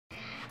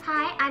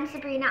I'm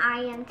Sabrina. I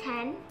am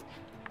 10.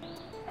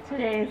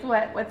 Today is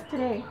what? What's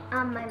today?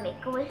 My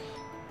Make-A-Wish.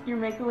 Your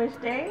Make-A-Wish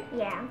day?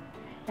 Yeah.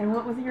 And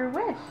what was your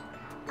wish?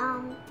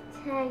 To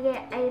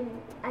get a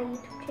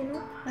YouTube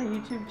channel. A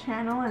YouTube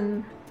channel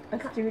and a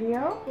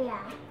studio?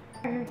 Yeah.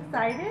 Are you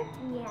excited?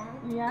 Yeah.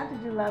 Yeah,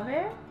 did you love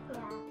it? Yeah.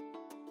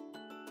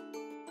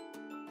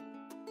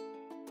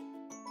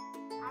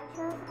 I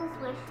chose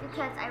this wish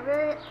because I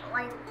really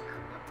like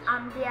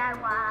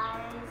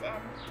DIYs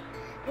and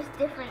just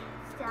different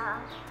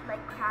stuff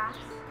like crafts.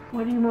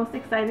 What are you most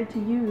excited to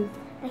use?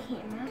 The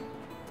camera.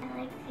 I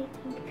like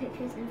taking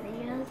pictures and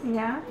videos.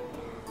 Yeah?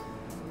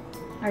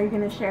 Are you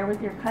going to share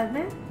with your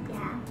cousin?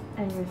 Yeah.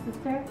 And your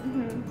sister?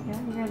 Mm-hmm.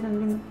 Yeah, you guys are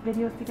going to make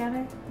videos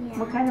together? Yeah.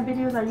 What kind of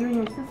videos are you and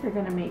your sister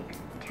going to make?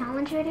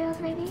 Challenge videos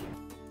maybe?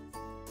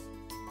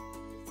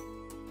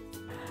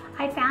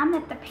 I found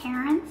that the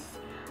parents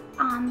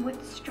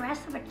with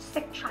stress of a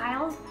sick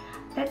child,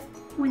 that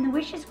when the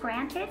wish is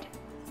granted,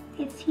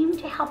 it seemed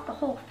to help the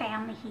whole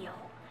family heal,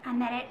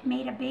 and that it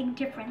made a big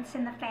difference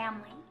in the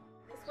family.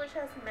 This wish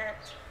has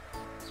meant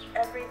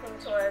everything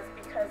to us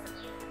because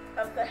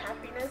of the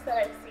happiness that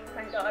I've seen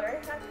my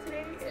daughter have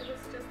today. It was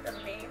just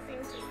amazing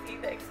to see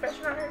the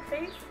expression on her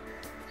face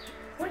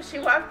when she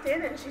walked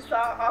in and she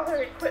saw all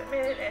her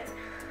equipment,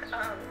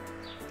 and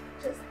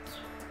just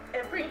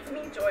it brings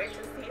me joy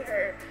to see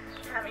her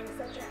having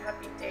such a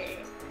happy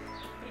day,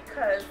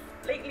 because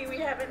lately we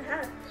haven't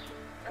had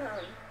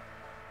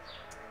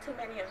too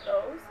many of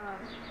those.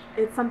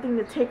 It's something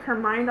to take her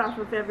mind off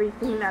of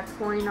everything that's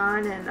going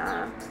on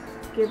and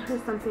give her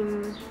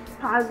something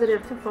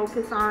positive to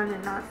focus on,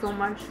 and not so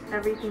much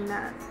everything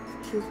that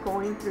she's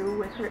going through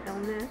with her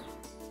illness.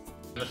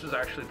 This is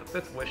actually the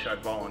 5th wish I've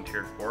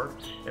volunteered for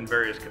in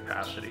various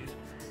capacities.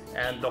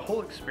 And the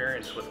whole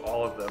experience with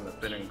all of them has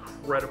been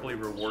incredibly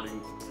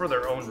rewarding for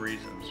their own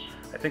reasons.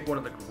 I think one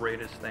of the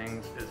greatest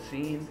things is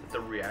seeing the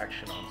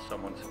reaction on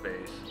someone's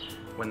face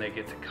when they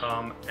get to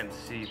come and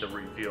see the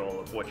reveal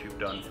of what you've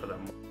done for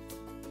them.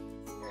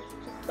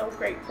 Just so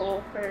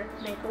grateful for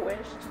Make-A-Wish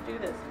to do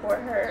this for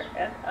her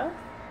and us.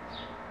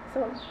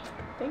 So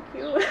thank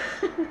you.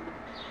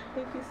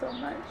 Thank you so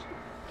much.